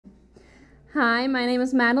Hi, my name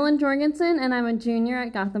is Madeline Jorgensen, and I'm a junior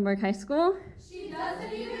at Gothenburg High School. She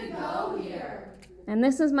doesn't even go here. And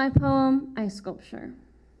this is my poem, Ice Sculpture.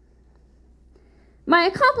 My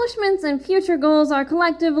accomplishments and future goals are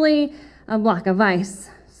collectively a block of ice,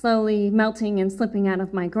 slowly melting and slipping out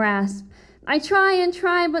of my grasp. I try and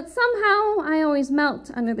try, but somehow I always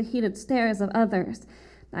melt under the heated stares of others.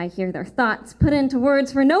 I hear their thoughts put into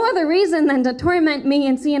words for no other reason than to torment me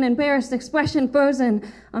and see an embarrassed expression frozen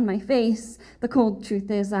on my face. The cold truth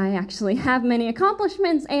is I actually have many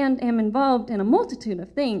accomplishments and am involved in a multitude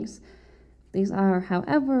of things. These are,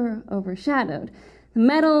 however, overshadowed. The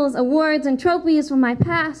medals, awards, and trophies from my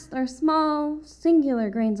past are small, singular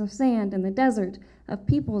grains of sand in the desert of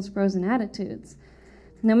people's frozen attitudes.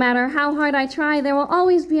 No matter how hard I try, there will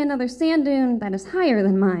always be another sand dune that is higher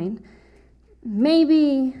than mine.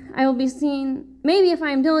 Maybe I will be seen, maybe if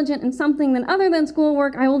I am diligent in something other than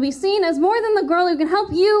schoolwork, I will be seen as more than the girl who can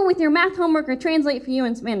help you with your math homework or translate for you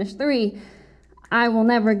in Spanish 3. I will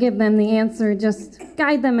never give them the answer, just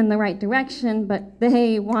guide them in the right direction, but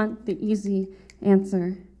they want the easy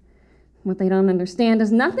answer. What they don't understand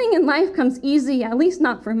is nothing in life comes easy, at least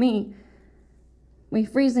not for me.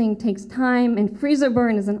 Refreezing takes time, and freezer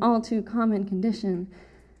burn is an all too common condition.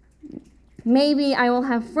 Maybe I will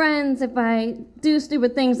have friends if I do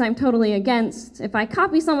stupid things I'm totally against, if I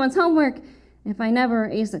copy someone's homework, if I never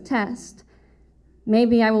ace a test.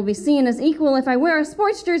 Maybe I will be seen as equal if I wear a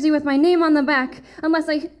sports jersey with my name on the back. Unless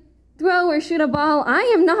I throw or shoot a ball, I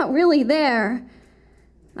am not really there.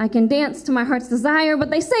 I can dance to my heart's desire, but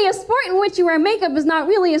they say a sport in which you wear makeup is not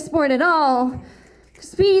really a sport at all.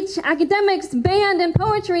 Speech, academics, band, and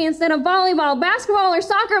poetry instead of volleyball, basketball, or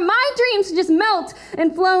soccer, my dreams just melt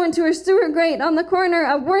and flow into a sewer grate on the corner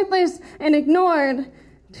of worthless and ignored.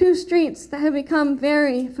 Two streets that have become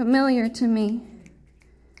very familiar to me.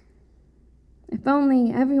 If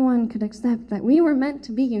only everyone could accept that we were meant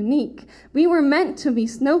to be unique. We were meant to be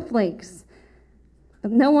snowflakes.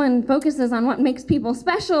 But no one focuses on what makes people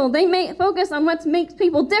special. They may focus on what makes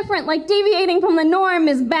people different, like deviating from the norm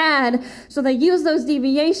is bad. So they use those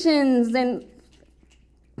deviations and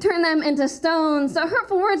turn them into stones. So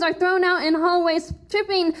hurtful words are thrown out in hallways,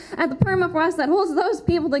 tripping at the permafrost that holds those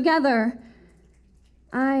people together.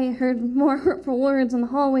 I heard more hurtful words in the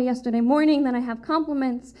hallway yesterday morning than I have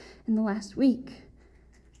compliments in the last week.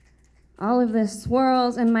 All of this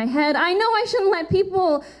swirls in my head. I know I shouldn't let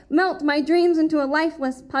people melt my dreams into a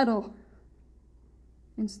lifeless puddle.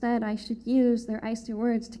 Instead, I should use their icy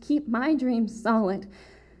words to keep my dreams solid.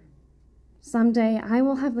 Someday, I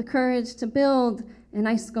will have the courage to build an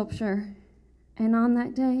ice sculpture. And on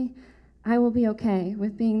that day, I will be okay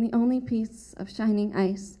with being the only piece of shining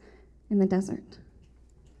ice in the desert.